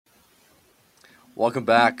Welcome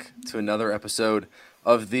back to another episode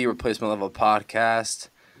of the Replacement Level Podcast.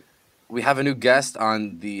 We have a new guest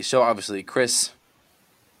on the show. Obviously, Chris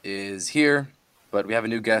is here, but we have a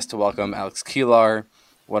new guest to welcome, Alex Keelar,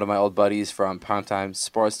 one of my old buddies from Primetime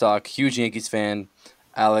Sports Talk, huge Yankees fan.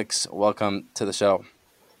 Alex, welcome to the show.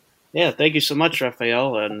 Yeah, thank you so much,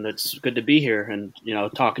 Raphael, and it's good to be here and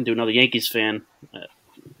talking to another Yankees fan.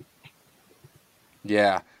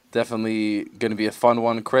 Yeah, definitely going to be a fun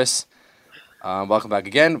one, Chris. Welcome back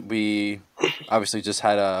again. We obviously just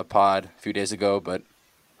had a pod a few days ago, but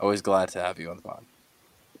always glad to have you on the pod.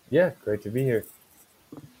 Yeah, great to be here.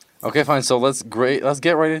 Okay, fine. So let's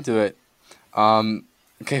get right into it.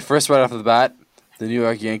 Okay, first right off the bat, the New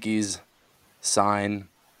York Yankees sign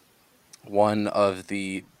one of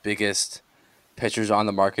the biggest pitchers on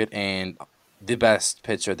the market and the best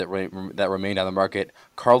pitcher that remained on the market,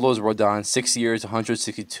 Carlos Rodon, 6 years,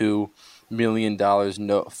 $162 million,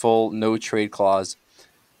 no trade clause.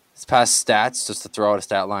 His past stats, just to throw out a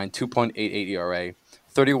stat line: 2.88 ERA,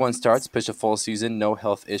 31 starts, pitched a full season, no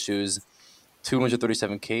health issues,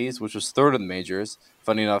 237 Ks, which was third in the majors.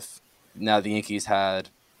 Funny enough, now the Yankees had,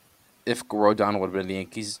 if Rodon would have been the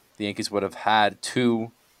Yankees would have had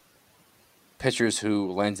two pitchers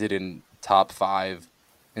who landed in top five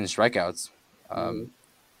in strikeouts. Um,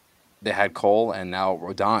 they had Cole and now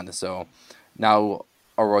Rodon. So now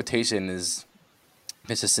our rotation is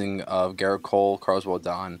consisting of Garrett Cole, Carlos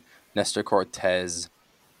Rodon, Nestor Cortez,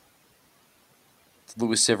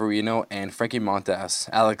 Luis Severino, and Frankie Montas.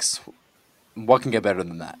 Alex, what can get better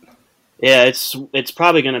than that? Yeah, it's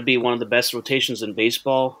probably going to be one of the best rotations in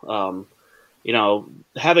baseball.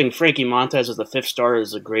 Having Frankie Montas as the fifth starter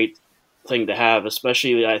is a great thing to have,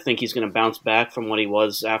 especially I think he's going to bounce back from what he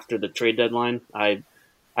was after the trade deadline. I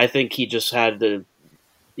think he had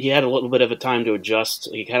a little bit of a time to adjust.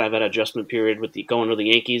 He kind of had an adjustment period with going to the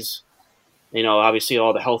Yankees. Obviously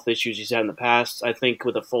all the health issues he's had in the past. I think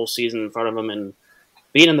with a full season in front of him and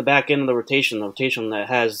being in the back end of the rotation that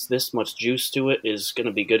has this much juice to it is going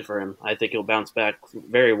to be good for him. I think he'll bounce back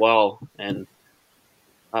very well. And,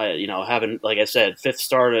 having, like I said, fifth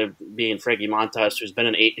starter being Frankie Montas, who's been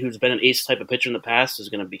an ace type of pitcher in the past, is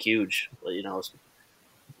going to be huge.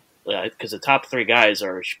 Because the top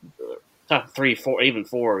three, four, even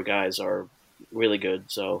four guys are really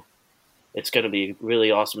good. So it's going to be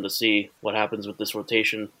really awesome to see what happens with this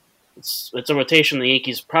rotation. It's a rotation the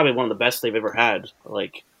Yankees probably one of the best they've ever had.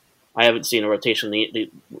 Like I haven't seen a rotation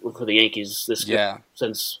for the Yankees this good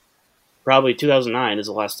since probably 2009 is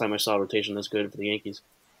the last time I saw a rotation this good for the Yankees.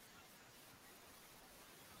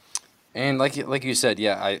 And like you said,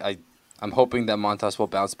 I'm hoping that Montas will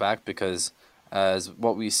bounce back because as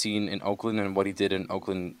what we've seen in Oakland and what he did in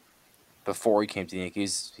Oakland before he came to the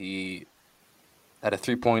Yankees, he had a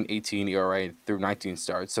 3.18 ERA through 19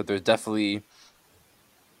 starts. So there's definitely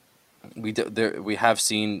we have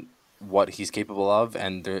seen what he's capable of,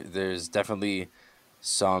 and there's definitely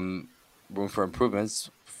some room for improvements,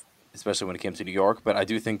 especially when it came to New York. But I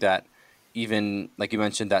do think that even like you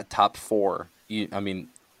mentioned, that top four,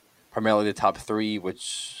 primarily the top three,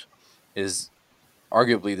 which is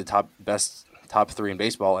arguably the top three in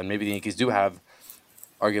baseball, and maybe the Yankees do have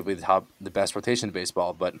arguably the best rotation in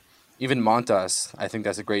baseball. But even Montas, I think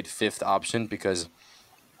that's a great fifth option because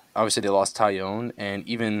obviously they lost Tyone, and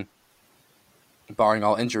even barring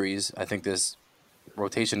all injuries, I think this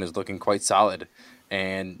rotation is looking quite solid.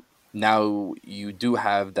 And now you do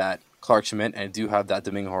have that Clark Schmidt and do have that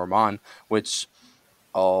Domingo Germán, which,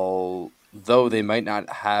 although they might not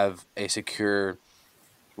have a secure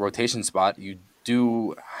rotation spot, you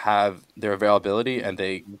do have their availability, and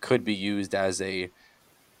they could be used as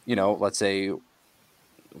let's say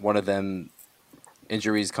one of them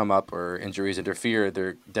injuries come up or injuries interfere,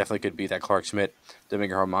 there definitely could be that Clark Schmidt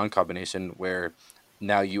Domingo Germán combination where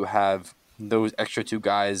now you have those extra two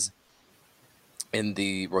guys in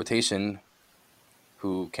the rotation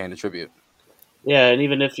who can contribute. Yeah, and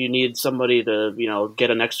even if you need somebody to get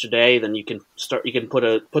an extra day, then you can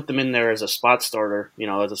put them in there as a spot starter,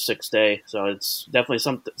 as a sixth day. So it's definitely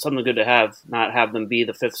something good to have. Not have them be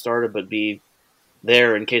the fifth starter, but be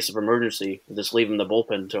there in case of emergency. Just leave them in the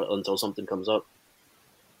bullpen until something comes up.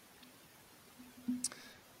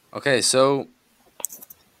 Okay, so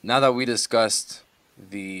now that we discussed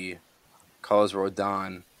the Carlos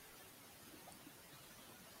Rodon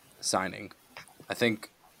signing, I think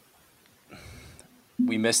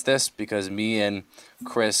we missed this because me and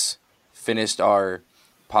Chris finished our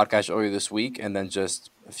podcast earlier this week, and then just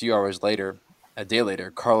a few hours later, a day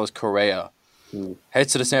later, Carlos Correa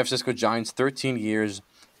heads to the San Francisco Giants, 13 years,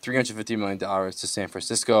 $350 million to San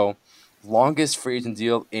Francisco. Longest free agent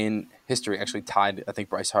deal in history actually tied. I think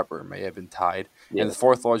Bryce Harper may have been tied, and Yeah. the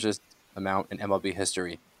fourth largest amount in MLB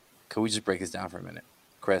history. Could we just break this down for a minute,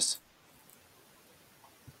 Chris?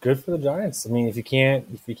 Good for the Giants. I mean, if you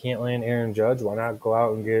can't land Aaron Judge, why not go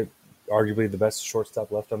out and get arguably the best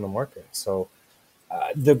shortstop left on the market? So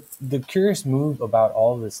the curious move about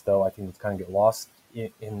all of this, though, I think it's kind of get lost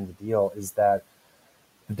in the deal is that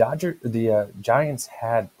the Giants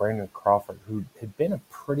had Brandon Crawford, who had been a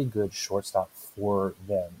pretty good shortstop for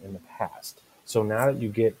them in the past. So now that you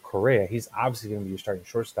get Correa, he's obviously going to be your starting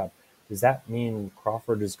shortstop. Does that mean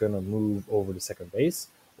Crawford is going to move over to second base,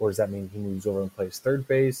 or does that mean he moves over and plays third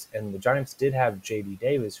base? And the Giants did have J.D.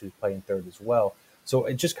 Davis, who's playing third as well. So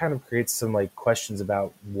it just kind of creates some like questions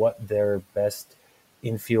about what their best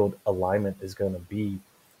infield alignment is going to be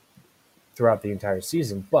throughout the entire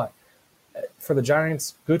season. But for the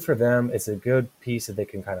Giants, good for them. It's a good piece that they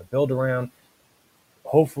can kind of build around.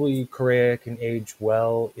 Hopefully, Correa can age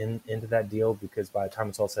well into that deal because by the time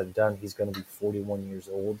it's all said and done, he's going to be 41 years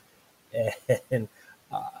old, and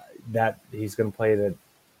uh, that he's going to play the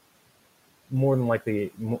more than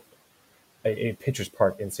likely a pitcher's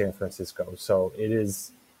park in San Francisco. So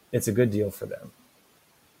it's a good deal for them.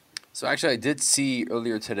 So actually, I did see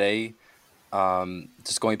earlier today,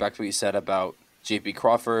 just going back to what you said about J.P.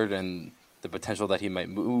 Crawford and the potential that he might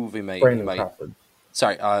move. He Brandon might. Crawford.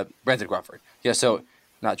 Sorry, Brandon Crawford. Yeah, so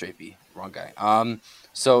not J.P. Wrong guy.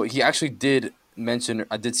 So he actually did mention.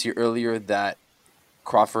 I did see earlier that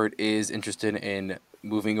Crawford is interested in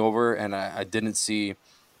moving over, and I didn't see.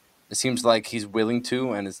 It seems like he's willing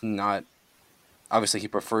to, and it's not. Obviously, he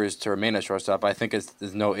prefers to remain at shortstop. But I think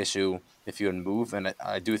there's no issue if you move, and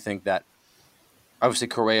I do think that obviously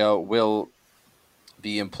Correa will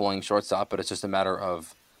be employing shortstop, but it's just a matter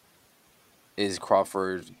of is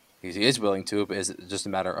Crawford he is willing to, but is it just a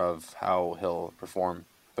matter of how he'll perform?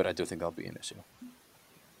 But I do think that'll be an issue.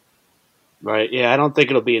 Right. Yeah, I don't think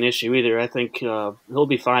it'll be an issue either. I think he'll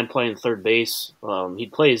be fine playing third base. He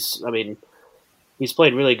plays. I mean, he's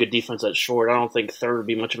played really good defense at short. I don't think third would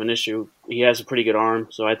be much of an issue. He has a pretty good arm,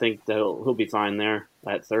 so I think that he'll be fine there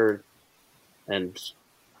at third. And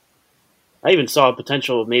I even saw a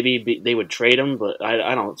potential they would trade him, but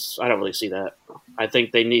I don't really see that. I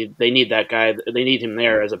think they need that guy. They need him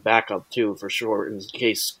there as a backup too, for sure, in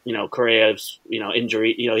case Correa's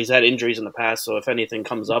injury. He's had injuries in the past, so if anything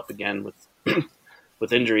comes up again with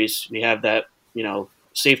with injuries, we have that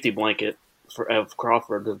safety blanket of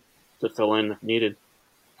Crawford to fill in if needed.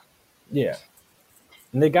 Yeah,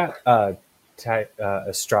 and they got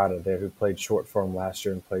Estrada there, who played short for him last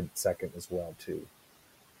year and played second as well too.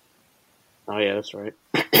 Oh yeah, that's right.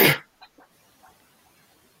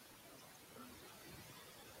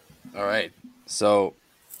 All right. So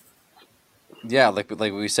yeah, like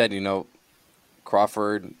we said,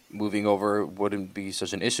 Crawford moving over wouldn't be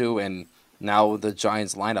such an issue, and now the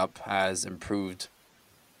Giants lineup has improved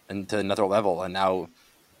into another level, and now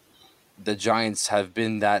the Giants have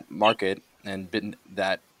been that market and been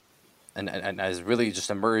that and has really just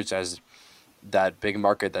emerged as that big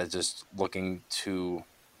market that's just looking to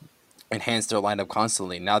enhance their lineup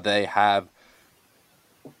constantly. Now they have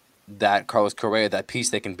that Carlos Correa, that piece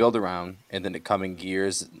they can build around in the coming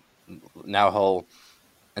years. Now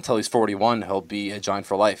until he's 41, he'll be a Giant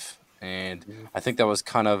for life. And Mhm. I think that was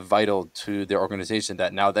kind of vital to their organization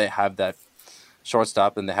that now they have that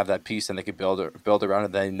shortstop and they have that piece and they can build around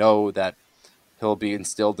it. They know that he'll be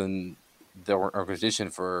instilled in their organization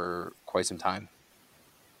for quite some time.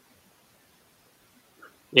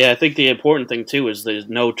 Yeah, I think the important thing too is there's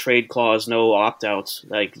no trade clause, no opt outs.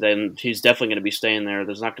 Like then he's definitely going to be staying there.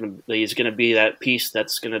 There's not going to he's going to be that piece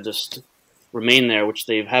that's going to just remain there, which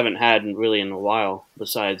they haven't had really in a while.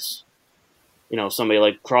 Besides, somebody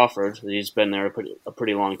like Crawford, he's been there a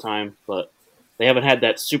pretty long time, but they haven't had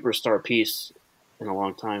that superstar piece in a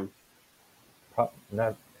long time.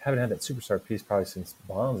 Not haven't had that superstar piece probably since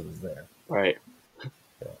Bonds was there. Right.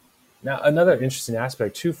 Yeah. Now another interesting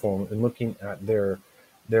aspect too for them in looking at their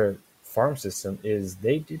farm system is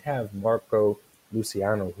they did have Marco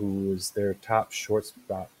Luciano, who was their top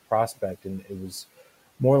shortstop prospect, and it was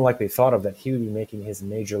more than likely thought of that he would be making his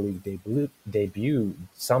major league debut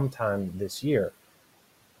sometime this year.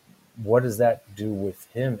 What does that do with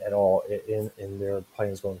him at all in their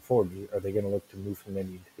plans going forward? Are they going to look to move him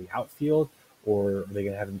maybe into the outfield, or are they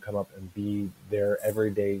going to have him come up and be their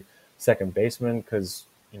everyday second baseman? Because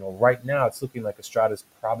right now it's looking like Estrada's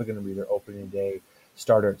probably going to be their opening day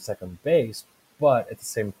starter at second base, but at the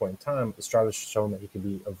same point in time, Estrada's shown that he can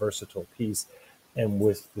be a versatile piece. And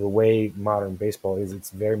with the way modern baseball is, it's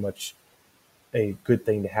very much a good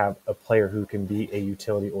thing to have a player who can be a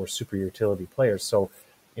utility or super utility player. So,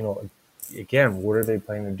 again, what are they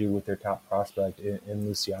planning to do with their top prospect in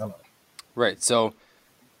Luciano? Right. So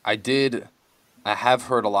I did. I have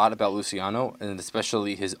heard a lot about Luciano and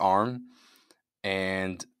especially his arm,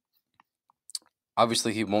 and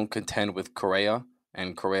obviously he won't contend with Correa,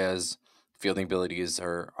 and Correa's fielding abilities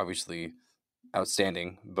are obviously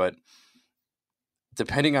outstanding. But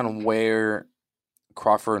depending on where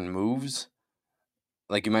Crawford moves,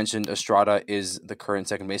 like you mentioned, Estrada is the current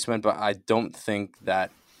second baseman, but I don't think that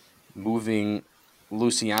moving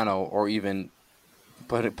Luciano or even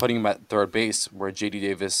putting him at third base, where JD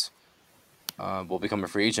Davis will become a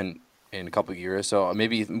free agent in a couple of years. So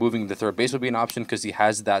maybe moving the third base would be an option because he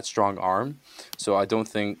has that strong arm. So I don't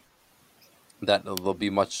think that there'll be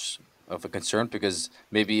much of a concern because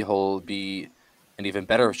maybe he'll be an even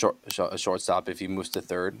better shortstop if he moves to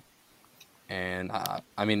third. And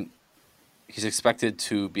I mean, he's expected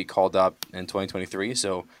to be called up in 2023.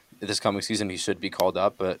 So this coming season, he should be called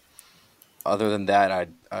up. But other than that,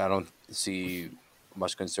 I don't see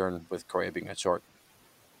much concern with Correa being at short.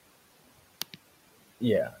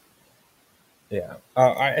 Yeah, yeah.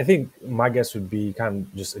 I think my guess would be kind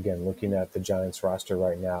of just again looking at the Giants roster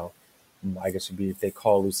right now. My guess would be if they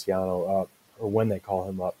call Luciano up or when they call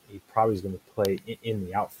him up, he probably is going to play in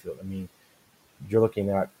the outfield. I mean, you're looking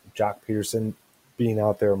at Jock Peterson being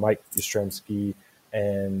out there, Mike Yastrzemski,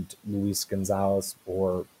 and Luis Gonzalez,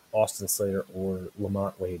 or Austin Slater, or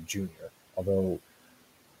Lamont Wade Jr. Although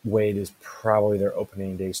Wade is probably their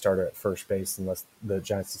opening day starter at first base unless the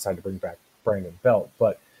Giants decide to bring back Brandon Belt.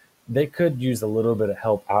 But they could use a little bit of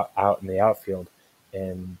help out in the outfield,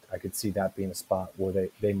 and I could see that being a spot where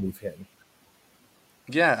they move him.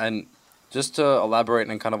 Yeah, and just to elaborate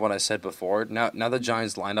on kind of what I said before, now the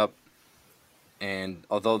Giants lineup, and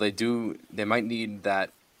although they might need that,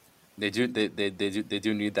 they do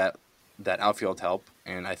need that outfield help,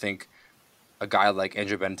 and I think a guy like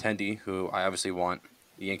Andrew Benintendi, who I obviously want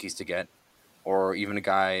the Yankees to get, or even a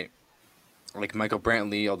guy like Michael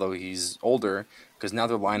Brantley, although he's older, because now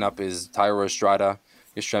their lineup is Tyro Estrada,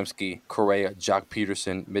 Yastrzemski, Correa, Jock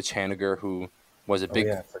Peterson, Mitch Haniger, who was a Oh big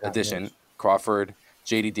yeah, I forgot addition, Mitch. Crawford,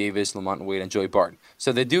 JD Davis, Lamont Wade, and Joey Bart.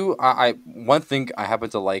 So they do. I one thing I happen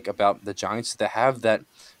to like about the Giants, they have that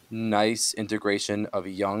nice integration of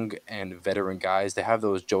young and veteran guys. They have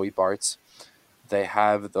those Joey Barts. They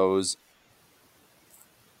have those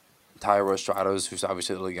Tyro Estradas, who's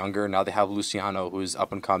obviously a little younger. Now they have Luciano, who's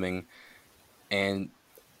up and coming. And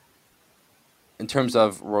in terms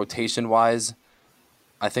of rotation wise,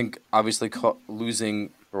 I think obviously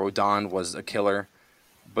losing Rodon was a killer,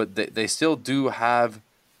 but they still do have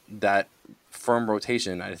that firm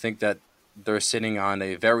rotation. I think that they're sitting on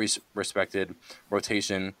a very respected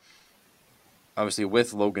rotation, obviously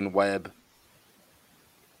with Logan Webb,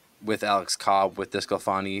 with Alex Cobb, with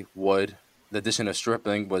Descalfani, Wood. The addition of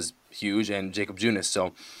Stripling was huge, and Jacob Junis.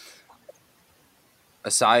 So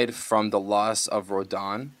aside from the loss of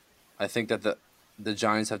Rodon, I think that the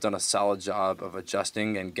Giants have done a solid job of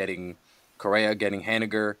adjusting and getting Correa, getting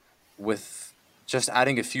Haniger, with just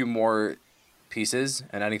adding a few more pieces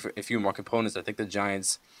and adding a few more components. I think the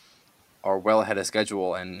Giants are well ahead of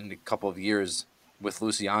schedule, and in a couple of years with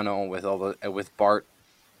Luciano, with Bart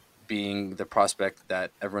being the prospect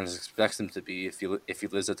that everyone expects him to be, if he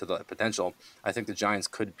lives up to the potential, I think the Giants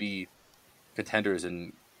could be contenders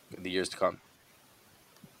in the years to come.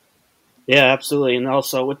 Yeah, absolutely. And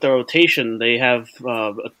also with the rotation, they have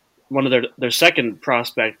one of their second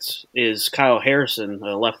prospects is Kyle Harrison,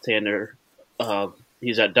 a left-hander.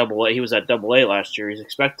 He's at Double A. He was at Double A last year. He's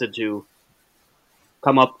expected to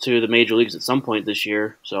come up to the major leagues at some point this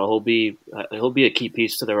year, so he'll be a key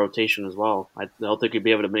piece to their rotation as well. I don't think you'd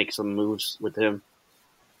be able to make some moves with him.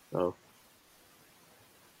 So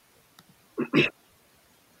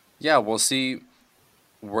Yeah, we'll see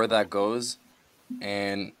where that goes.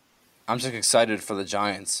 And I'm just excited for the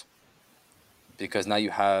Giants because now you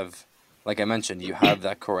have, like I mentioned, you have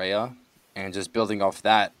that Correa, and just building off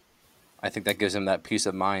that, I think that gives him that peace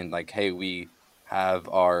of mind. Like, hey, have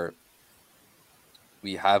our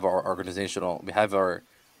we have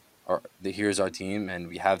here's our team, and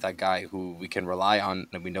we have that guy who we can rely on,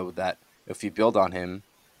 and we know that if we build on him,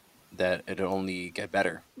 that it'll only get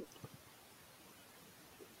better.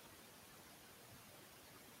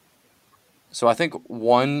 So I think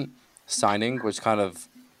one signing which kind of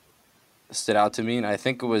stood out to me, and I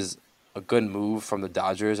think it was a good move from the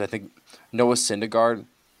Dodgers. I think Noah Syndergaard,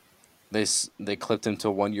 they clipped him to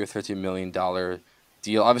a 1 year, $13 million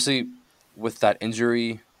deal. Obviously, with that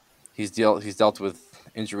injury, he's dealt with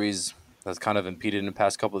injuries that's kind of impeded in the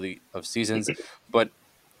past couple of seasons, but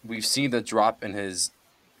we've seen the drop in his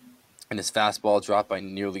fastball drop by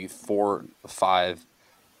nearly 4 5,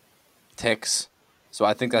 ticks. So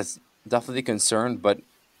I think that's definitely a concern. But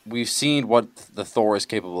we've seen what the Thor is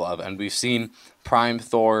capable of, and we've seen prime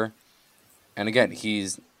Thor. And again,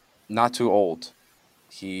 he's not too old.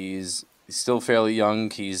 He's still fairly young.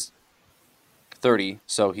 He's 30,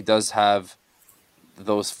 so he does have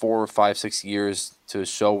those 4, 5, 6 years to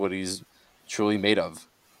show what he's truly made of.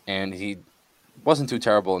 And he wasn't too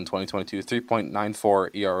terrible in 2022.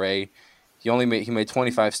 3.94 ERA. He made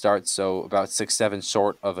 25 starts, so about 6, 7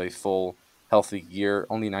 short of a full healthy year.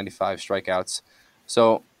 Only 95 strikeouts.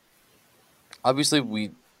 So obviously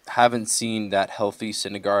we haven't seen that healthy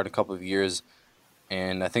Syndergaard in a couple of years,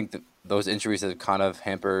 and I think that those injuries have kind of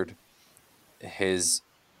hampered his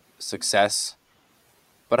success.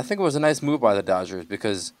 But I think it was a nice move by the Dodgers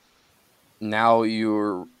because now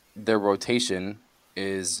their rotation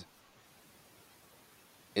is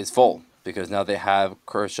is full because now they have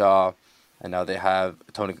Kershaw and now they have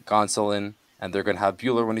Tony Gonsolin and they're going to have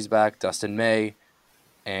Bueller when he's back, Dustin May,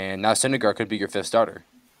 and now Syndergaard could be your fifth starter.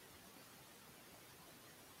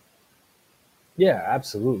 Yeah,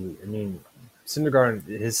 absolutely. I mean, Syndergaard,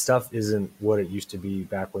 his stuff isn't what it used to be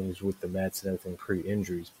back when he was with the Mets and everything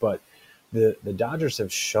pre-injuries, but the Dodgers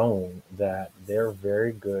have shown that they're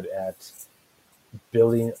very good at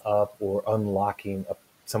building up or unlocking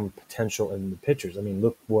some potential in the pitchers. I mean,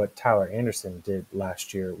 look what Tyler Anderson did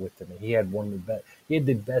last year with them. He had one of the best. He had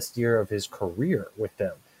the best year of his career with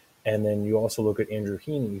them. And then you also look at Andrew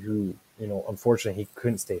Heaney, who unfortunately he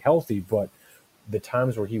couldn't stay healthy, but the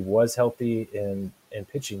times where he was healthy and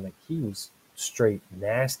pitching, like he was straight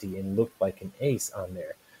nasty and looked like an ace on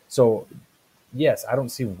there. So yes, I don't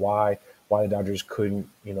see why the Dodgers couldn't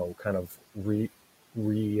kind of re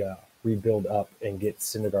rebuild up and get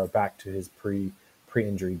Syndergaard back to his pre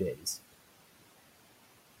injury days.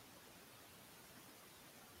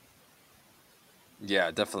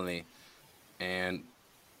 Yeah, definitely. And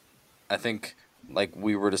I think, like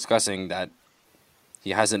we were discussing, that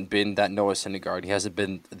he hasn't been that Noah Syndergaard. He hasn't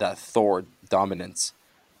been that Thor dominance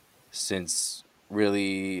since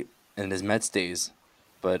really in his Mets days.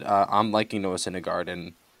 But I'm liking Noah Syndergaard,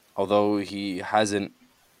 and although he hasn't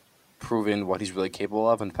proven what he's really capable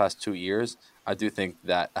of in the past 2 years, I do think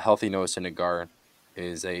that a healthy Noah Syndergaard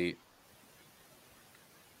is a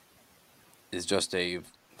is just a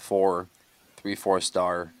 4 3 4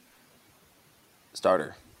 star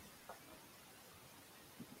starter.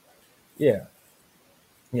 Yeah,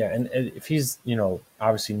 yeah, and if he's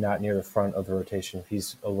obviously not near the front of the rotation, if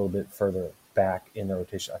he's a little bit further back in the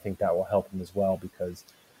rotation, I think that will help him as well because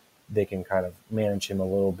they can kind of manage him a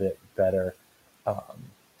little bit better.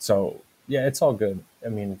 So yeah, it's all good. I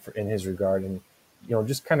mean, in his regard, and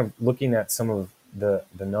just kind of looking at some of the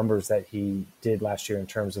numbers that he did last year in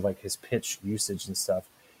terms of like his pitch usage and stuff,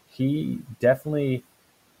 he definitely,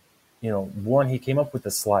 one, he came up with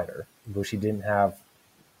a slider which he didn't have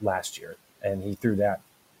last year, and he threw that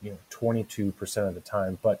 22% of the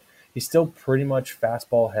time, but he's still pretty much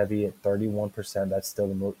fastball heavy at 31%. That's still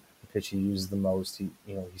the pitch he uses the most. He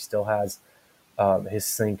still has his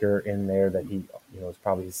sinker in there that he is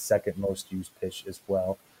probably his second most used pitch as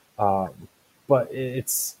well. But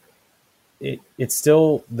it's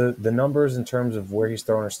still the numbers in terms of where he's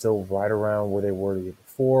throwing are still right around where they were the year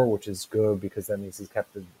before, which is good because that means he's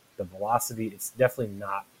kept the velocity. It's definitely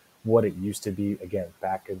not what it used to be again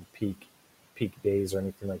back in peak days or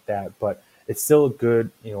anything like that, but it's still a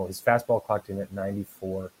good. His fastball clocked in at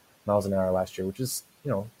 94 miles an hour last year, which is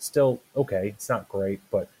still okay. It's not great,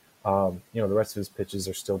 but the rest of his pitches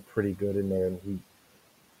are still pretty good in there, and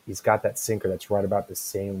he's got that sinker that's right about the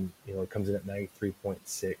same. It comes in at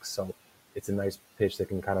 93.6, so it's a nice pitch that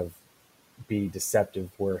can kind of be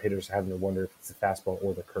deceptive, where hitters are having to wonder if it's the fastball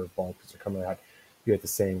or the curveball because they're coming at you at the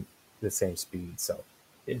same speed. So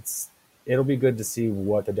it'll be good to see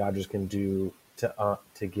what the Dodgers can do to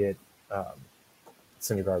get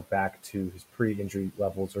Syndergaard back to his pre-injury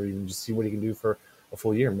levels, or even just see what he can do for a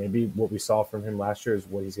full year. Maybe what we saw from him last year is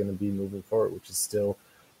what he's going to be moving forward, which is still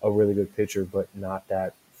a really good pitcher, but not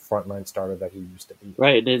that frontline starter that he used to be.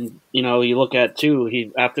 Right, and you look at too.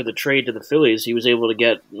 He after the trade to the Phillies, he was able to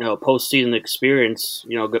get postseason experience.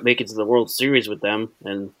 Make it to the World Series with them,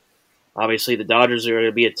 and obviously the Dodgers are going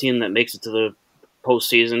to be a team that makes it to the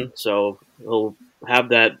postseason, so he'll have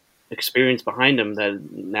that experience behind him that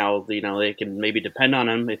now they can maybe depend on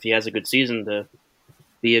him if he has a good season to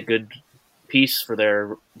be a good piece for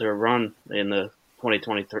their run in the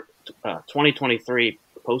 2023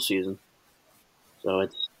 postseason. So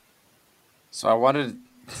it's So I wanted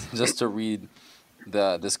just to read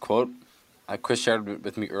this quote Chris shared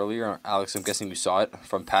with me earlier. Alex, I'm guessing you saw it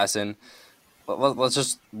from Passan. Let's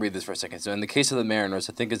just read this for a second. So, in the case of the Mariners,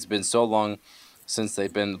 I think it's been so long since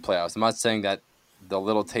they've been in the playoffs. I'm not saying that the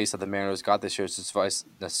little taste that the Mariners got this year is suffice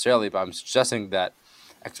necessarily, but I'm suggesting that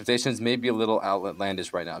expectations may be a little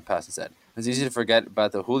outlandish right now at Paston's head. It's easy to forget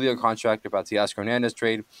about the Julio contract, about the Oscar Hernandez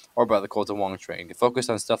trade, or about the Colton Wong trade. To focus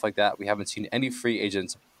on stuff like that, we haven't seen any free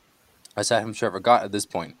agents aside from Trevor Gott at this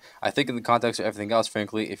point. I think in the context of everything else,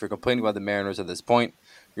 frankly, if you're complaining about the Mariners at this point,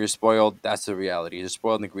 you're spoiled. That's the reality. You're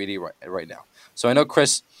spoiled and greedy right now. So I know,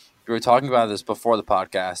 Chris, we were talking about this before the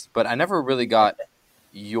podcast, but I never really got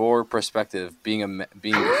your perspective being a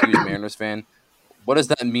huge Mariners fan. What does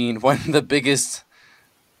that mean when the biggest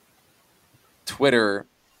Twitter,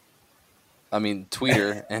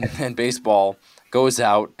 tweeter and baseball goes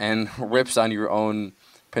out and rips on your own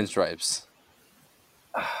pinstripes?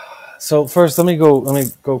 So first, let me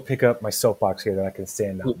go pick up my soapbox here that I can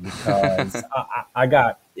stand on, because I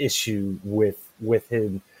got issue with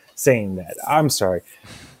him saying that. I'm sorry.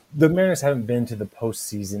 The Mariners haven't been to the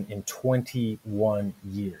postseason in 21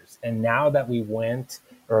 years. And now that we went,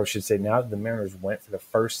 or I should say now that the Mariners went for the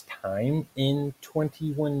first time in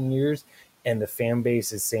 21 years, and the fan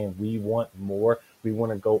base is saying we want more, we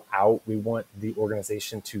want to go out, we want the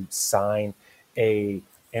organization to sign a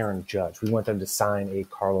Aaron Judge, we want them to sign a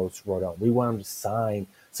Carlos Rodon, we want them to sign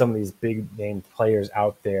some of these big name players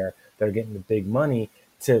out there that are getting the big money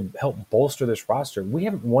to help bolster this roster. We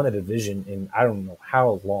haven't won a division in I don't know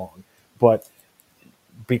how long, but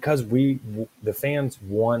because the fans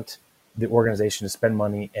want the organization to spend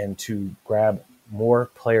money and to grab more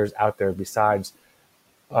players out there besides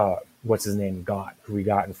what's his name, Gott, who we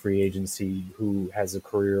got in free agency, who has a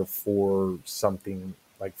career for something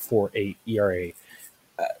like 4.8 ERA.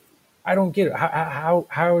 I don't get it.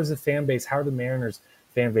 How is the fan base? How are the Mariners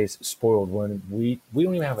fan base spoiled when we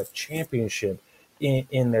don't even have a championship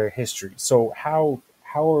in their history? So how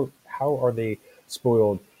are they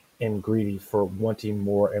spoiled and greedy for wanting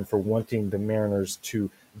more and for wanting the Mariners to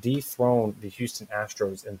dethrone the Houston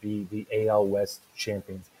Astros and be the AL West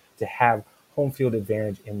champions, to have home field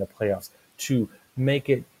advantage in the playoffs, to make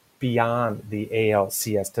it beyond the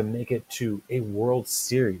ALCS, to make it to a World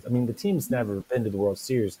Series? I mean, the team's never been to the World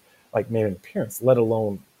Series, like made an appearance, let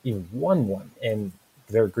alone even won one, and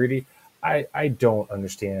they're greedy. I don't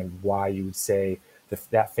understand why you would say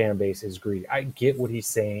that fan base is greedy. I get what he's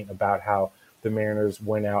saying about how the Mariners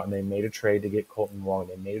went out and they made a trade to get Colton Wong.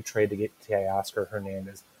 They made a trade to get Teoscar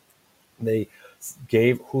Hernandez. They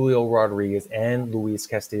gave Julio Rodriguez and Luis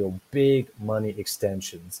Castillo big money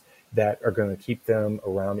extensions that are going to keep them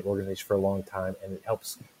around the organization for a long time, and it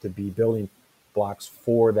helps to be building blocks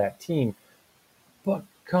for that team. But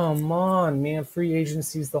come on, man, free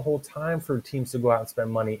agency is the whole time for teams to go out and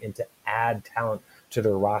spend money and to add talent to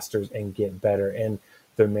their rosters and get better. And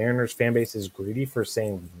the Mariners fan base is greedy for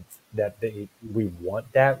saying that we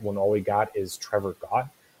want that when all we got is Trevor Gott.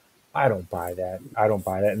 I don't buy that.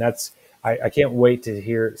 And that's I can't wait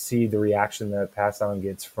to see the reaction that Passon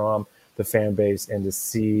gets from the fan base and to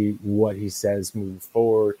see what he says moving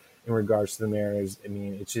forward in regards to the Mariners. I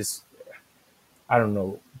mean, it's just, I don't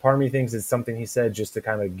know. Part of me thinks it's something he said just to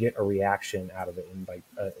kind of get a reaction out of it, and like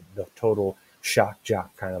the total shock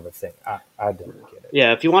jock kind of a thing. I don't get it.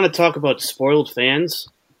 Yeah, if you want to talk about spoiled fans,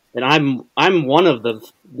 and I'm one of the.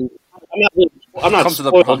 I'm not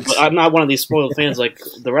spoiled, but I'm not one of these spoiled fans like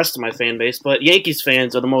the rest of my fan base. But Yankees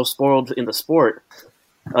fans are the most spoiled in the sport.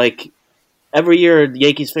 Like every year, the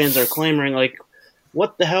Yankees fans are clamoring like,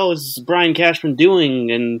 "What the hell is Brian Cashman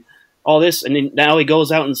doing?" and all this, and then now he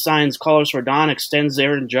goes out and signs Carlos Rodon, extends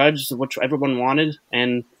Aaron Judge, which everyone wanted,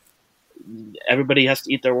 and everybody has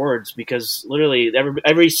to eat their words because literally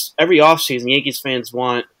every offseason, Yankees fans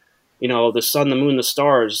want, the sun, the moon, the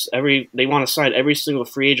stars. They want to sign every single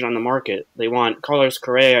free agent on the market. They want Carlos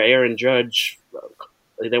Correa, Aaron Judge.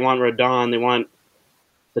 They want Rodon. They want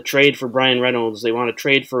the trade for Brian Reynolds. They want to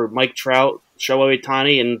trade for Mike Trout, Shohei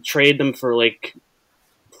Ohtani, and trade them for like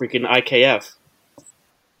freaking IKF.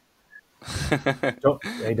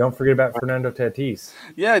 Don't forget about Fernando Tatis.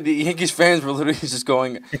 Yeah, the Yankees fans were literally just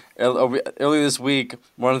going earlier this week.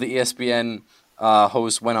 One of the ESPN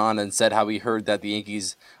hosts went on and said how he heard that the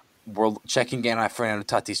Yankees were checking in on Fernando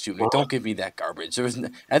Tatis Jr. Don't give me that garbage.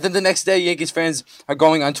 And then the next day, Yankees fans are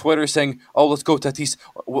going on Twitter saying, "Oh, let's go Tatis.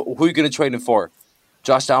 Who are you going to trade him for?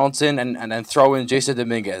 Josh Donaldson and then throw in Jason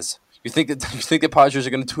Dominguez." You think the Padres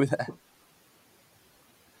are going to do that?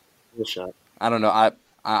 I don't know.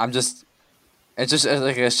 I'm just. It's just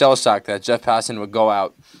like a shell shock that Jeff Passan would go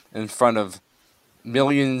out in front of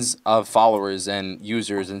millions of followers and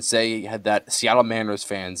users and say that Seattle Mariners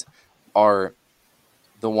fans are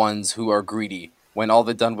the ones who are greedy when all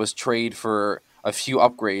they've done was trade for a few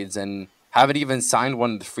upgrades and haven't even signed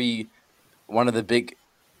one of the big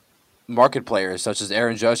market players such as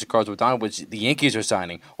Aaron Judge and Carlos Rodon, which the Yankees are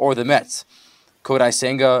signing, or the Mets, Kodai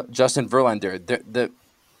Senga, Justin Verlander.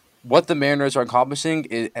 What the Mariners are accomplishing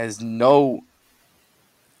is not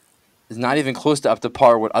even close to up to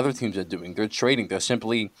par what other teams are doing. They're trading. They're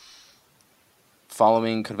simply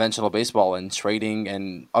following conventional baseball and trading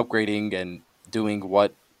and upgrading and doing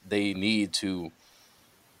what they need to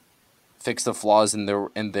fix the flaws in their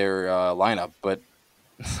lineup. But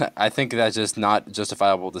I think that's just not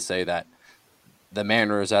justifiable to say that the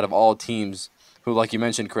Mariners, out of all teams who, like you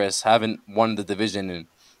mentioned, Chris, haven't won the division in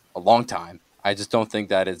a long time, I just don't think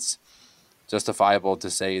that it's justifiable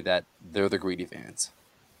to say that they're the greedy fans.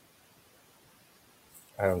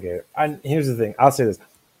 I don't get it. Here's the thing. I'll say this.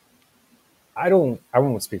 I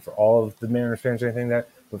won't speak for all of the Mariners fans or anything like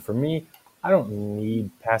that, but for me, I don't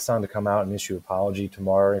need Passan to come out and issue an apology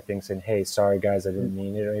tomorrow or anything saying, hey, sorry guys, I didn't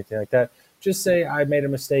mean it or anything like that. Just say I made a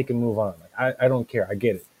mistake and move on. Like, I don't care. I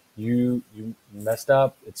get it. You messed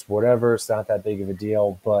up. It's whatever. It's not that big of a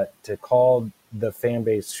deal. But to call the fan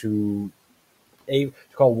base to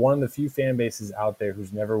call one of the few fan bases out there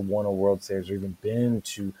who's never won a World Series or even been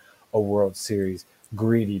to a World Series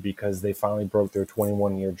greedy because they finally broke their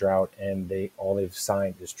 21-year drought and they've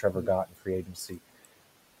signed is Trevor Gott in free agency.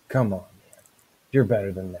 Come on, man. You're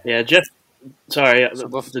better than that. Yeah, Jeff. Sorry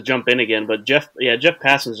So to jump in again, but Jeff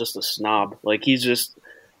Passan's just a snob. Like he's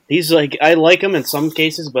like, I like him in some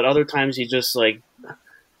cases, but other times he just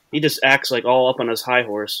acts like all up on his high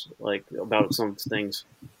horse, like about some things.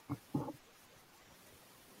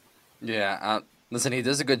 Yeah, listen, he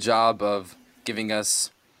does a good job of giving us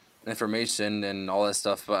information and all that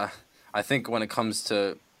stuff, but I think when it comes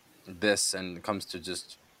to this and it comes to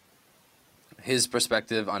just his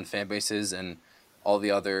perspective on fan bases and all the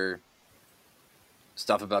other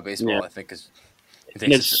stuff about baseball, Yeah. I think is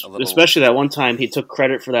And it's, especially that one time he took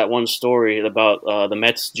credit for that one story about the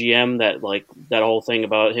Mets GM, that whole thing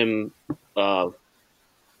about him,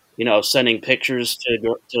 sending pictures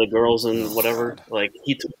to the girls and whatever. God. Like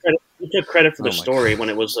he took credit for the Oh my story God. when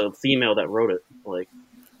it was a female that wrote it. Like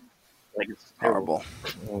it's terrible.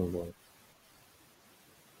 Horrible. Oh, Lord.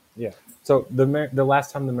 Yeah. So the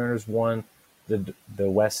last time the Mariners won the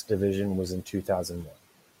West Division was in 2001.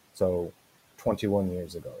 So 21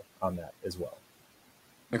 years ago on that as well.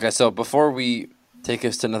 Okay, so before we take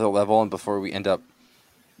us to another level and before we end up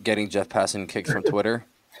getting Jeff Passan kicked from Twitter,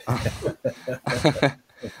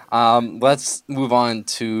 let's move on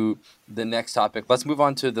to the next topic. Let's move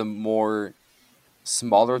on to the more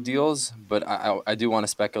smaller deals, but I do want to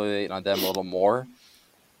speculate on them a little more.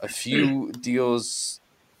 A few deals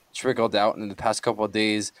trickled out in the past couple of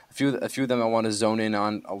days. A few of them I want to zone in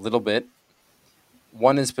on a little bit.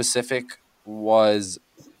 One in specific was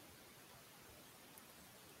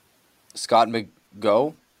Scott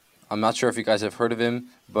McGough. I'm not sure if you guys have heard of him,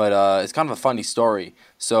 but it's kind of a funny story.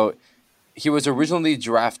 So he was originally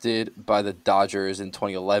drafted by the Dodgers in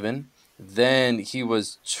 2011. Then he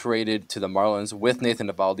was traded to the Marlins with Nathan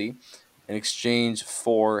Eovaldi in exchange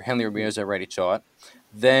for Henley Ramirez and Randy Chauhat.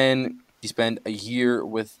 Then he spent a year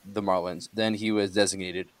with the Marlins. Then he was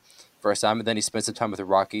designated for assignment. Then he spent some time with the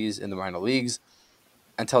Rockies in the minor leagues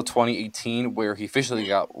until 2018, where he officially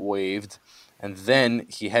got waived. And then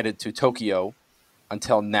he headed to Tokyo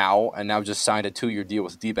until now, and now just signed a 2-year deal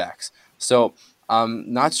with the D-backs. So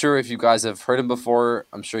I'm not sure if you guys have heard him before.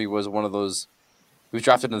 I'm sure he was one of those. He was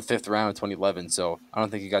drafted in the 5th round in 2011, so I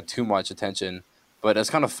don't think he got too much attention. But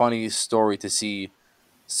it's kind of a funny story to see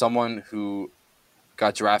someone who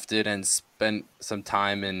got drafted and spent some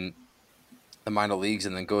time in the minor leagues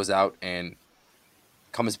and then goes out and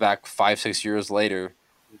comes back 5-6 years later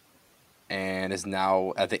and is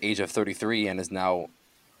now at the age of 33 and is now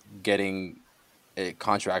getting a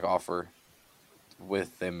contract offer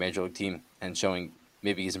with a major league team and showing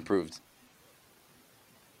maybe he's improved.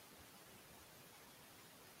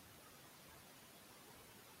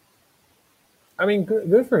 I mean,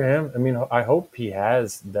 good for him. I mean, I hope he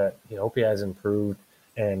has that. I hope he has improved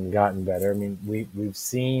and gotten better. I mean, we've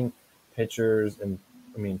seen pitchers and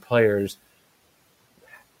players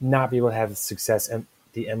not be able to have success at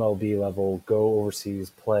the MLB level, go overseas,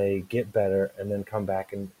 play, get better, and then come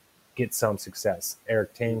back and get some success.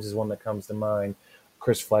 Eric Thames is one that comes to mind.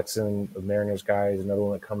 Chris Flexen, the Mariners guy, is another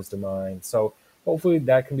one that comes to mind. So hopefully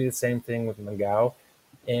that can be the same thing with McGough,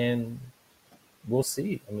 and we'll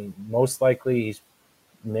see. I mean, most likely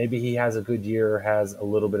maybe he has a good year, has a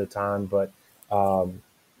little bit of time, but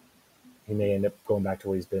he may end up going back to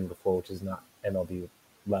what he's been before, which is not MLB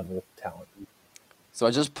level talent. So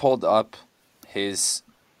I just pulled up his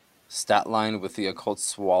stat line with the Occult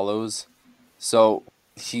Swallows. So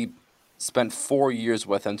he spent 4 years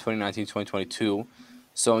with them, 2019, 2022.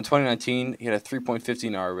 So in 2019, he had a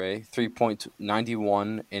 3.15 RA,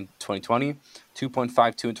 3.91 in 2020,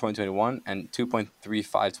 2.52 in 2021, and 2.35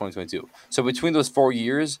 2022. So between those 4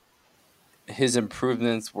 years, his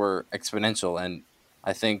improvements were exponential, and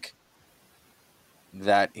I think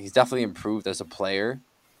that he's definitely improved as a player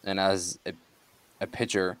and as a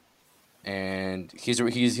pitcher. And he's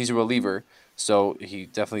a reliever, so he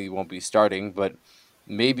definitely won't be starting. But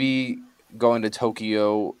maybe going to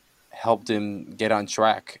Tokyo helped him get on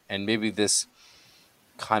track, and maybe this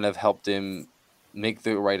kind of helped him make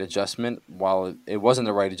the right adjustment. While it wasn't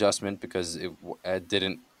the right adjustment because it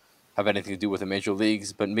didn't have anything to do with the major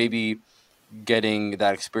leagues, but maybe getting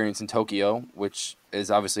that experience in Tokyo, which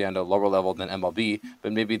is obviously on a lower level than MLB,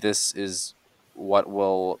 but maybe this is what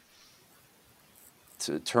will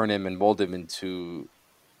to turn him and mold him into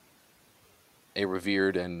a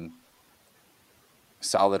revered and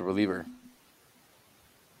solid reliever.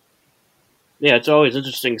 Yeah, it's always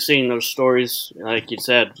interesting seeing those stories. Like you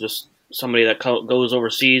said, just somebody that goes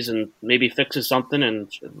overseas and maybe fixes something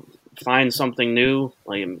and finds something new.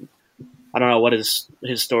 Like I don't know what his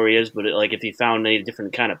story is, but like if he found a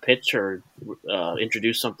different kind of pitch or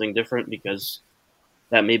introduced something different because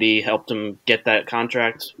that maybe helped him get that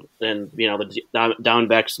contract, then the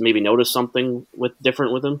Diamondbacks maybe noticed something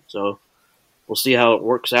different with him. So we'll see how it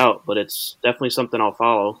works out. But it's definitely something I'll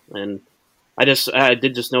follow. And I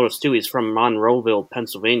did just notice too. He's from Monroeville,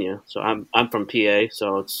 Pennsylvania. So I'm from PA.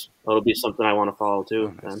 So it'll be something I want to follow Oh,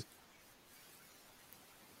 too. nice. Then.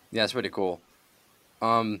 Yeah, it's pretty cool.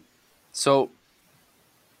 So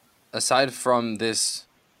aside from this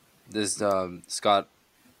Scott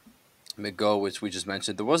McGo, which we just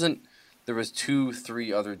mentioned, there was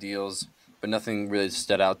 3 other deals, but nothing really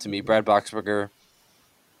stood out to me. Brad Boxberger,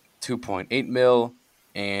 2.8 mil,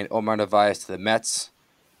 and Omar Narvaez to the Mets.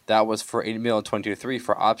 That was for 8 mil in 2023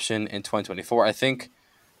 for option in 2024. I think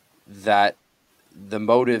that the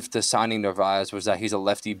motive to signing Narvaez was that he's a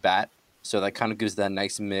lefty bat. So that kind of gives that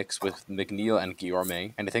nice mix with McNeil and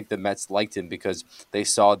Guillorme. And I think the Mets liked him because they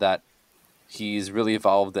saw that he's really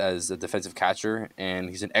evolved as a defensive catcher and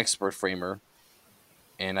he's an expert framer.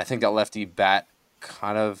 And I think that lefty bat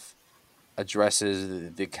kind of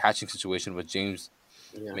addresses the catching situation with James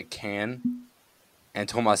Yeah. McCann and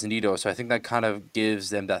Tomas Nido. So I think that kind of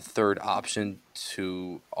gives them that third option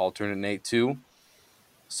to alternate to.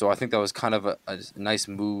 So I think that was kind of a nice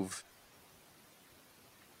move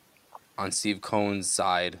on Steve Cohen's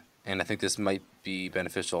side, and I think this might be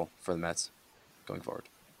beneficial for the Mets going forward.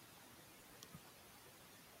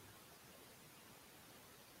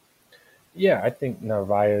 Yeah, I think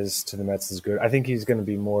Narvaez to the Mets is good. I think he's going to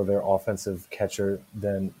be more their offensive catcher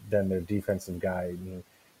than their defensive guy. I mean,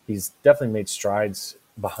 he's definitely made strides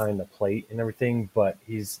behind the plate and everything, but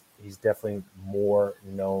he's definitely more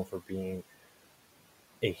known for being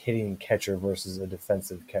a hitting catcher versus a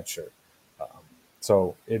defensive catcher. Um,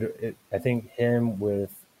 so I think him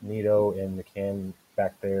with Nito and McCann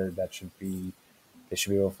back there, they should be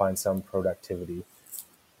able to find some productivity.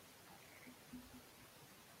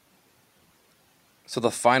 So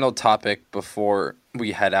the final topic before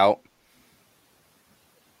we head out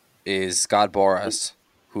is Scott Boras,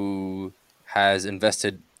 who has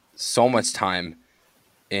invested so much time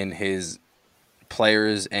in his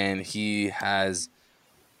players and he has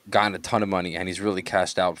gotten a ton of money and he's really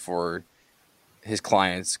cashed out for his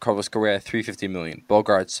clients. Carlos Correa, 350 million.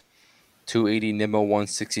 Bogarts, 280, Nimmo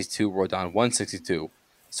 162, Rodon 162.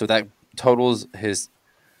 So that totals his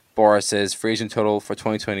Boras says free agent total for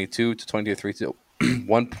 2022 to 2023 to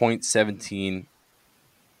 1.17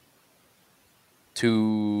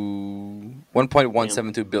 to Yeah.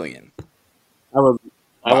 1.172 billion. I would.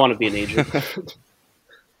 I Wow. want to be an agent.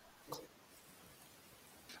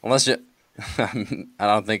 Unless you, I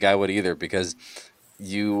don't think I would either because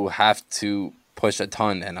you have to push a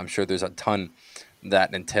ton, and I'm sure there's a ton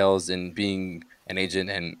that entails in being an agent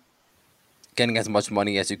and getting as much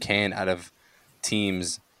money as you can out of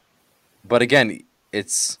teams. But again,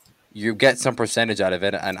 it's you get some percentage out of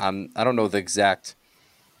it, and I don't know the exact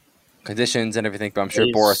conditions and everything, but I'm sure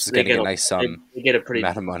Boris is They getting get a nice they get a pretty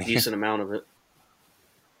amount of money. decent amount of it,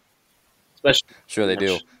 especially Sure they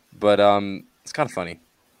do, match. but it's kind of funny.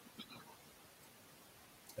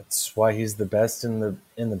 That's why he's the best in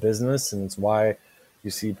the business, and it's why you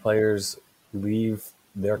see players leave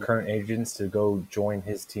their current agents to go join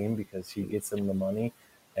his team because he gets them the money,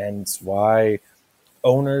 and it's why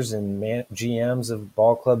owners and GMs of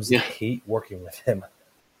ball clubs Yeah. hate working with him.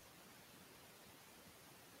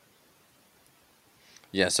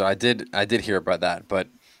 Yeah, so I did hear about that, but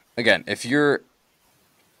again, if you're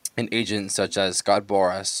an agent such as Scott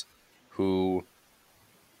Boras, who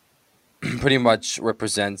pretty much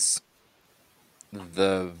represents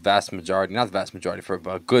the vast majority, not the vast majority, for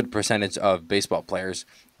a good percentage of baseball players.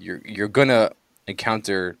 You're gonna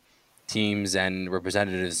encounter teams and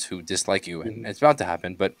representatives who dislike you, and Mhm. it's bound to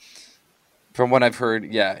happen. But from what I've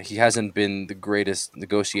heard, yeah, he hasn't been the greatest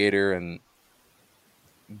negotiator, and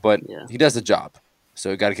but Yeah, he does the job, so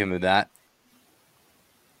you got to give him that.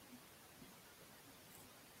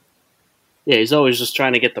 yeah. He's always just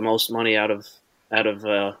trying to get the most money out of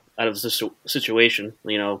this situation.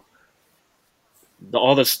 You know,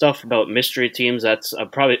 all this stuff about mystery teams. That's I'm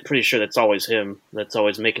probably pretty sure that's always him. That's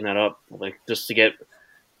always making that up, like just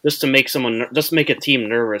to make someone just make a team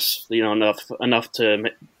nervous. You know, enough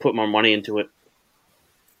to put more money into it.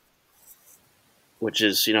 Which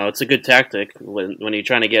is, you know, it's a good tactic when you're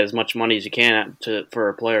trying to get as much money as you can for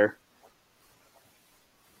a player.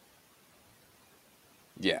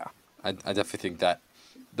 Yeah, I definitely think that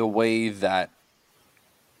the way that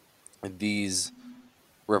these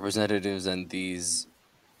representatives and these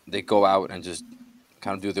they go out and just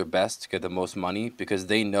kind of do their best to get the most money because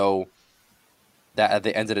they know that at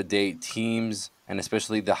the end of the day, teams and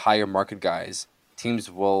especially the higher market guys,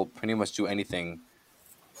 teams will pretty much do anything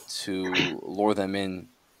to lure them in.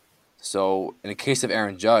 So in the case of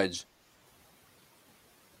Aaron Judge,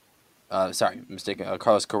 sorry, mistaken,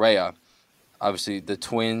 Carlos Correa, obviously the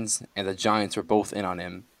Twins and the Giants were both in on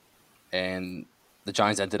him, and the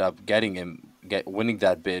Giants ended up getting him, winning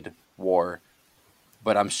that bid war.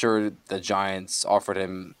 But I'm sure the Giants offered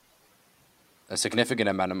him a significant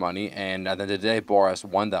amount of money, and at the end of the day, Boras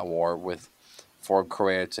won that war with for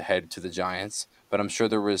Correa to head to the Giants. But I'm sure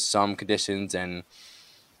there was some conditions, and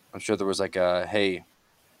I'm sure there was like a hey,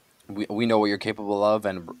 we know what you're capable of,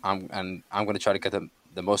 and I'm going to try to get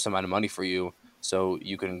the most amount of money for you, so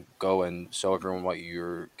you can go and show everyone what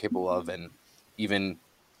you're capable of, and even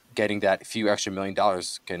getting that few extra $1 million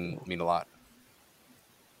can mean a lot.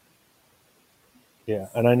 Yeah,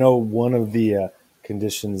 and I know one of the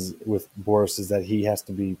conditions with Boris is that he has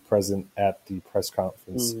to be present at the press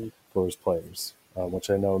conference Mm, for his players, which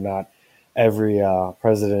I know not every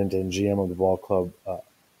president and GM of the ball club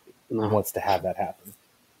no, wants to have that happen.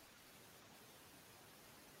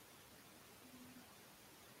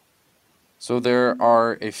 So there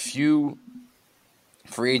are a few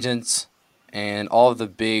free agents, and all of the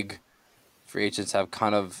big free agents have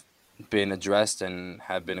kind of been addressed and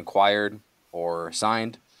have been acquired or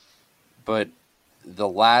signed. But the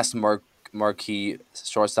last marquee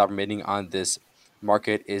shortstop remaining on this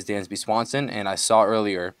market is Dansby Swanson, and I saw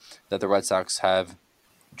earlier that the Red Sox have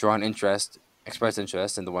expressed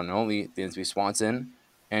interest in the one and only Dansby Swanson,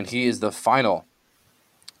 and he is the final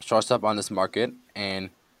shortstop on this market and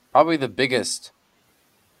probably the biggest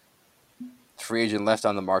free agent left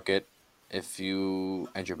on the market. If you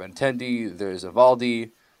enter Benintendi, there's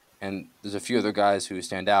Evaldi, and there's a few other guys who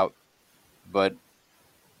stand out. But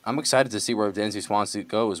I'm excited to see where Dansby Swanson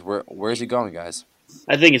goes. Where is he going, guys?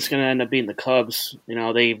 I think it's going to end up being the Cubs. You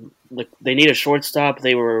know, they need a shortstop.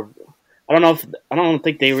 I don't know if I don't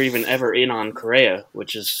think they were even ever in on Correa,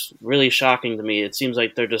 which is really shocking to me. It seems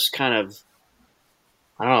like they're just kind of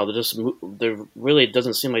I don't know. There really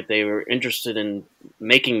doesn't seem like they were interested in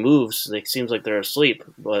making moves. It seems like they're asleep,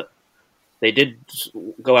 but they did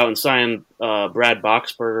go out and sign Brad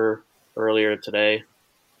Boxberger earlier today,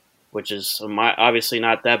 which is obviously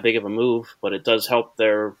not that big of a move, but it does help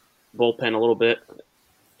their bullpen a little bit.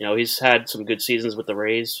 You know, he's had some good seasons with the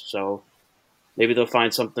Rays, so maybe they'll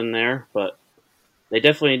find something there. But they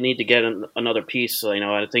definitely need to get another piece. So, you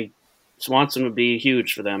know, I think Swanson would be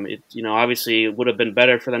huge for them. Obviously, it would have been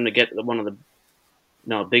better for them to get one of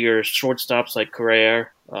the bigger shortstops like Correa,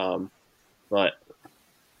 but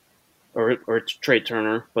or Trey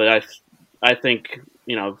Turner. But I think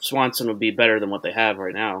Swanson would be better than what they have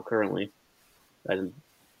right now currently. And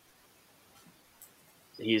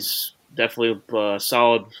he's definitely a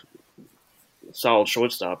solid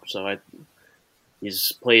shortstop. So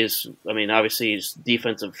he's plays. I mean, obviously he's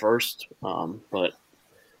defensive first, but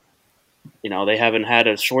they haven't had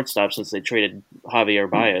a shortstop since they traded Javier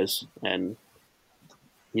Baez, and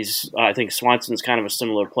I think Swanson's kind of a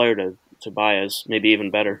similar player to Baez, maybe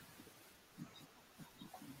even better.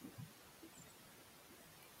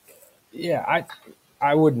 Yeah,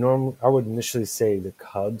 I would initially say the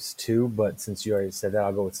Cubs too, but since you already said that,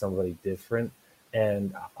 I'll go with somebody different,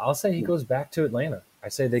 and I'll say he goes back to Atlanta. I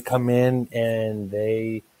say they come in and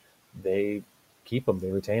they keep him,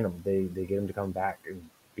 they retain him, they get him to come back and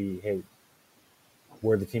be, hey,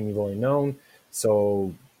 we're the team you've only known,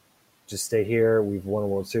 so just stay here. We've won a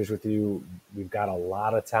World Series with you. We've got a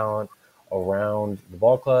lot of talent around the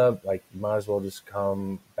ball club. Like, you might as well just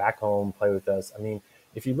come back home, play with us. I mean,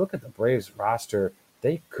 if you look at the Braves roster,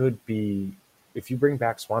 they could be, if you bring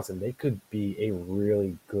back Swanson, they could be a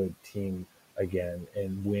really good team again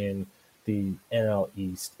and win the NL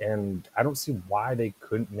East. And I don't see why they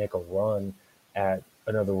couldn't make a run at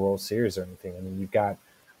another World Series or anything. I mean, you've got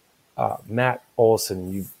Matt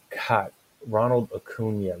Olson, you've got Ronald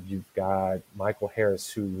Acuna, you've got Michael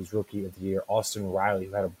Harris, who was Rookie of the Year, Austin Riley,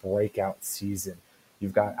 who had a breakout season.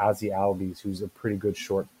 You've got Ozzie Albies, who's a pretty good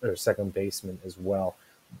short or second baseman as well.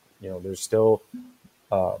 There's still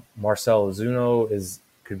Marcell Ozuna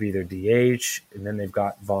could be their DH, and then they've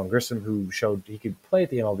got Vaughn Grissom, who showed he could play at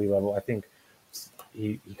the MLB level. I think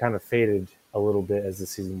he kind of faded a little bit as the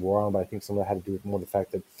season wore on, but I think some of that had to do with more the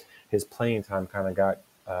fact that his playing time kind of got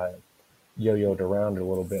yo-yoed around a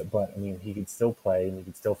little bit. But I mean, he could still play, and he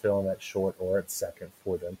could still fill in that short or at second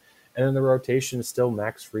for them. And then the rotation is still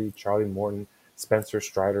Max Fried, Charlie Morton, Spencer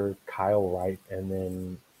Strider, Kyle Wright, and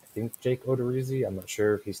then I think Jake Odorizzi. I'm not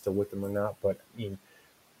sure if he's still with them or not, but I mean,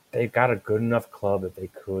 they've got a good enough club that they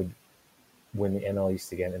could win the NL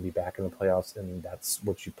East again and be back in the playoffs, and that's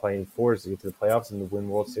what you play for, is to get to the playoffs and to win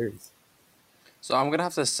World Series. So I'm gonna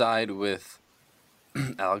have to side with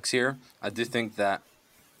Alex here. I do think that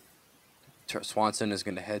Swanson is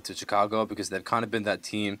going to head to Chicago because they've kind of been that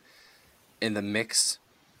team in the mix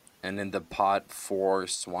and in the pot for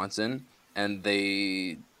Swanson, and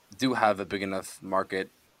they do have a big enough market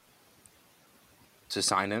to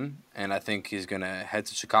sign him. And I think he's going to head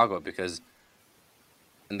to Chicago because,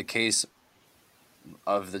 in the case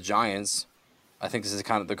of the Giants, I think this is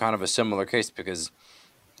kind of a similar case because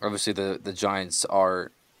obviously the Giants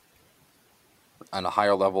are on a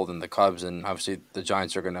higher level than the Cubs, and obviously the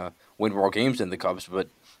Giants are going to win more games than the Cubs, but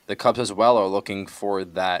the Cubs as well are looking for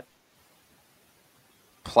that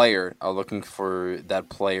player,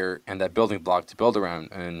 and that building block to build around.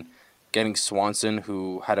 And getting Swanson,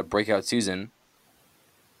 who had a breakout season,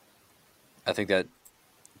 I think that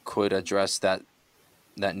could address that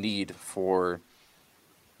need for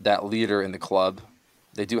that leader in the club.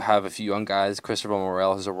 They do have a few young guys. Christopher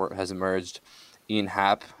Morel has emerged. Ian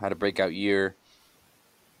Happ had a breakout year.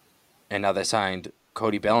 And now they signed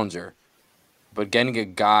Cody Bellinger. But getting a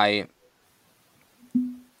guy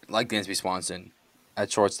like Dansby Swanson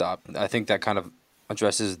at shortstop, I think that kind of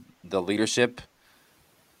addresses the leadership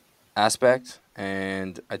aspect.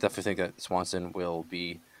 And I definitely think that Swanson will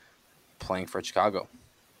be playing for Chicago.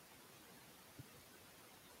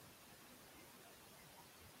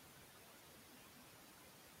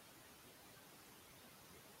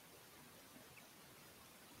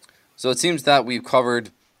 So it seems that we've covered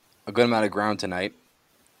a good amount of ground tonight.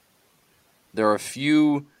 There are a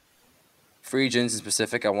few free agents in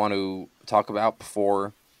specific I want to talk about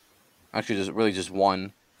before, actually just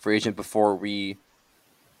one free agent before we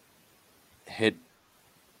hit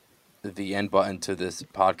the end button to this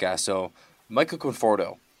podcast. So Michael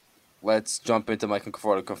Conforto. Let's jump into Michael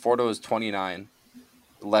Conforto. Conforto is 29.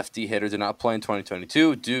 Lefty hitter, did not play in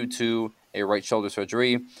 2022 due to a right shoulder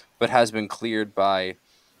surgery, but has been cleared by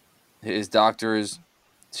his doctors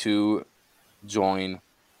to join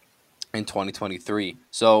in 2023.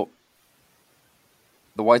 So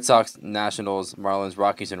the White Sox, Nationals, Marlins,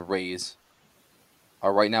 Rockies, and Rays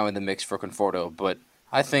are right now in the mix for Conforto, but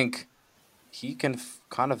I think he can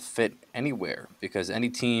kind of fit anywhere because any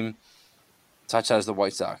team, such as the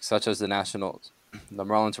White Sox, such as the Nationals, the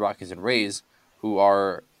Marlins, Rockies, and Rays, who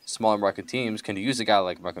are smaller market teams, can use a guy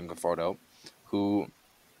like Michael Conforto, who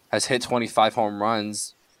has hit 25 home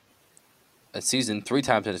runs a season 3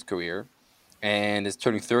 times in his career and is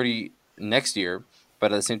turning 30 next year.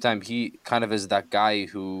 But at the same time, he kind of is that guy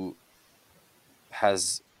who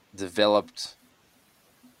has developed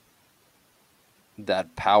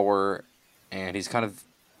that power, and he's kind of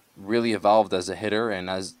really evolved as a hitter and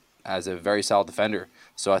as a very solid defender.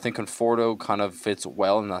 So I think Conforto kind of fits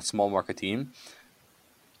well in that small market team,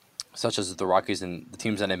 such as the Rockies and the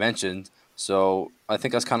teams that I mentioned. So I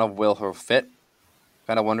think that's kind of where he'll fit.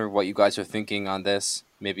 Kind of wonder what you guys are thinking on this.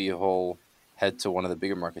 Maybe he'll head to one of the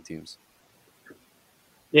bigger market teams.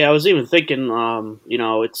 Yeah, I was even thinking,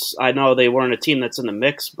 I know they weren't a team that's in the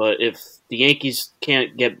mix, but if the Yankees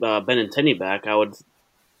can't get Benintendi back, I would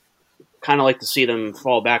kind of like to see them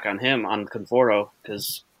fall back on him, on Conforto,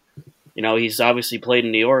 because, he's obviously played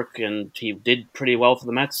in New York, and he did pretty well for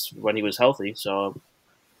the Mets when he was healthy, so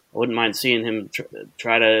I wouldn't mind seeing him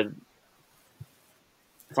try to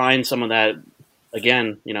find some of that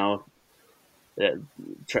again,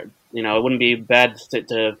 it wouldn't be bad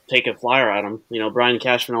to take a flyer on him. Brian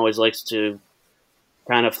Cashman always likes to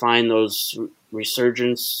kind of find those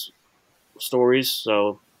resurgence stories.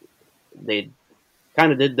 So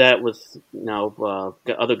kind of did that with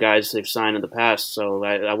other guys they've signed in the past. So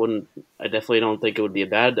I definitely don't think it would be a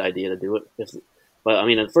bad idea to do it. But I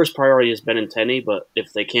mean, the first priority has been Benintendi. But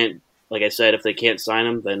if they can't, like I said, if they can't sign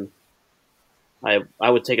him, then I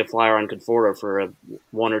would take a flyer on Conforto for a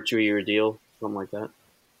 1 or 2 year deal, something like that.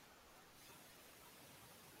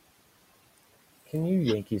 Can you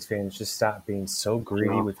Yankees fans just stop being so greedy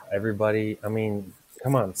No. with everybody? I mean,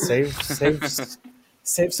 come on, save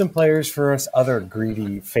some players for us other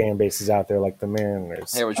greedy fan bases out there like the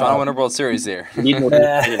Mariners. Hey, we're trying to win a World Series here. We need more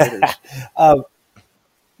independent hitters. um,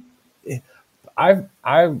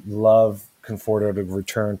 I love Conforto to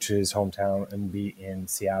return to his hometown and be in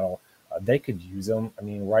Seattle. They could use him. I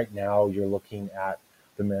mean, right now you're looking at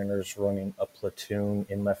the Mariners running a platoon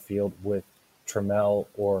in left field with Trammell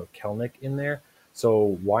or Kelnick in there.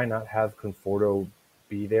 So why not have Conforto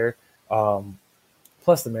be there? Um,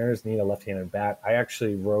 Plus, the Mariners need a left-handed bat. I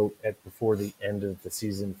actually wrote before the end of the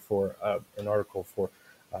season for an article for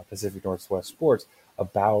Pacific Northwest Sports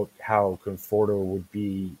about how Conforto would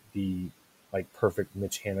be the like perfect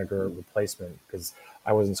Mitch Haniger replacement because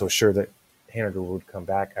I wasn't so sure that Haniger would come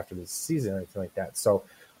back after this season or anything like that. So,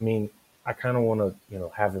 I mean, I kind of want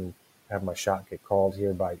to have my shot get called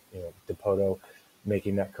here by Dipoto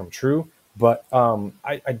making that come true. But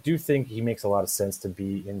I do think he makes a lot of sense to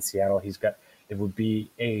be in Seattle. It would be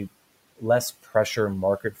a less pressure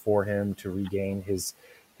market for him to regain his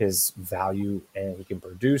value, and he can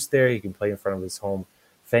produce there. He can play in front of his home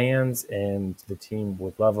fans, and the team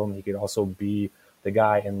would love him. He could also be the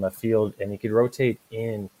guy in left field, and he could rotate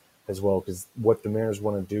in as well. Because what the Mariners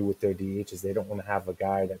want to do with their DH is they don't want to have a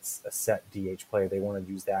guy that's a set DH player. They want to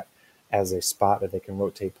use that as a spot that they can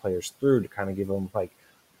rotate players through to kind of give them like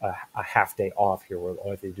a half day off here where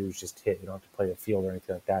all they do is just hit. You don't have to play the field or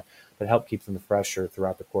anything like that, but help keep them fresher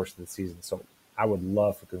throughout the course of the season. So I would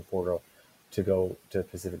love for Conforto to go to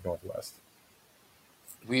Pacific Northwest.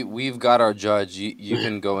 We've got our judge. You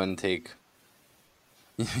can go and take.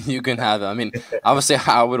 You can have it. I mean, obviously,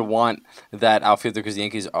 I would want that outfielder because the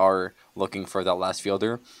Yankees are looking for that last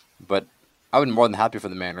fielder. But I would be more than happy for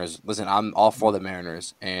the Mariners. Listen, I'm all for the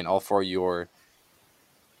Mariners and all for you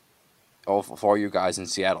guys in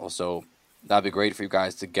Seattle. So that'd be great for you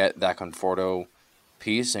guys to get that Conforto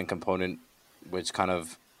piece and component, which kind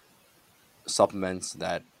of supplements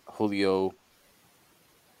that Julio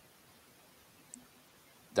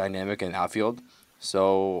dynamic in outfield.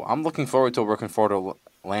 So I'm looking forward to where Conforto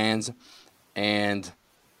lands, and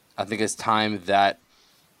I think it's time that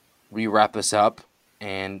we wrap this up.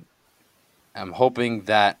 And I'm hoping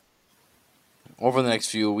that over the next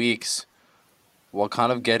few weeks, we'll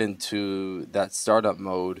kind of get into that startup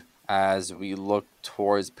mode as we look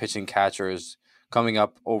towards pitching catchers coming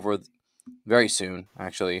up over very soon,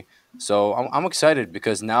 actually. So I'm excited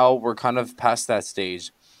because now we're kind of past that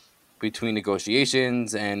stage between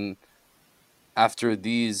negotiations, and after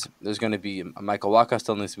these, there's going to be Michael Waka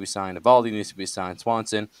still needs to be signed, Evaldi needs to be signed,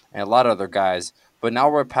 Swanson, and a lot of other guys. But now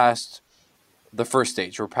we're past the first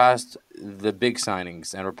stage. We're past the big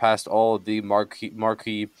signings, and we're past all of the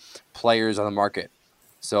marquee players on the market.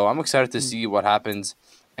 So I'm excited to see what happens.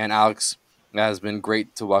 And Alex, it has been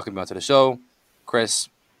great to welcome you onto the show. Chris,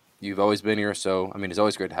 you've always been here, so I mean it's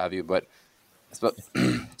always great to have you. But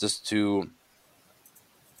just to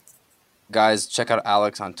guys, check out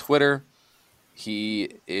Alex on Twitter.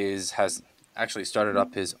 Has actually started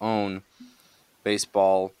up his own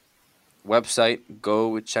baseball website.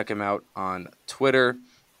 Go check him out on Twitter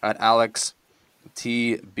at Alex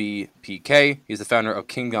TBPK. He's the founder of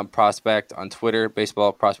Kingdom Prospect on Twitter,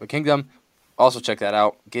 Baseball Prospect Kingdom. Also check that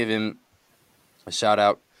out. Give him a shout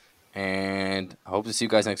out. And I hope to see you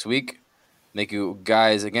guys next week. Thank you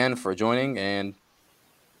guys again for joining. And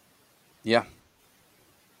yeah.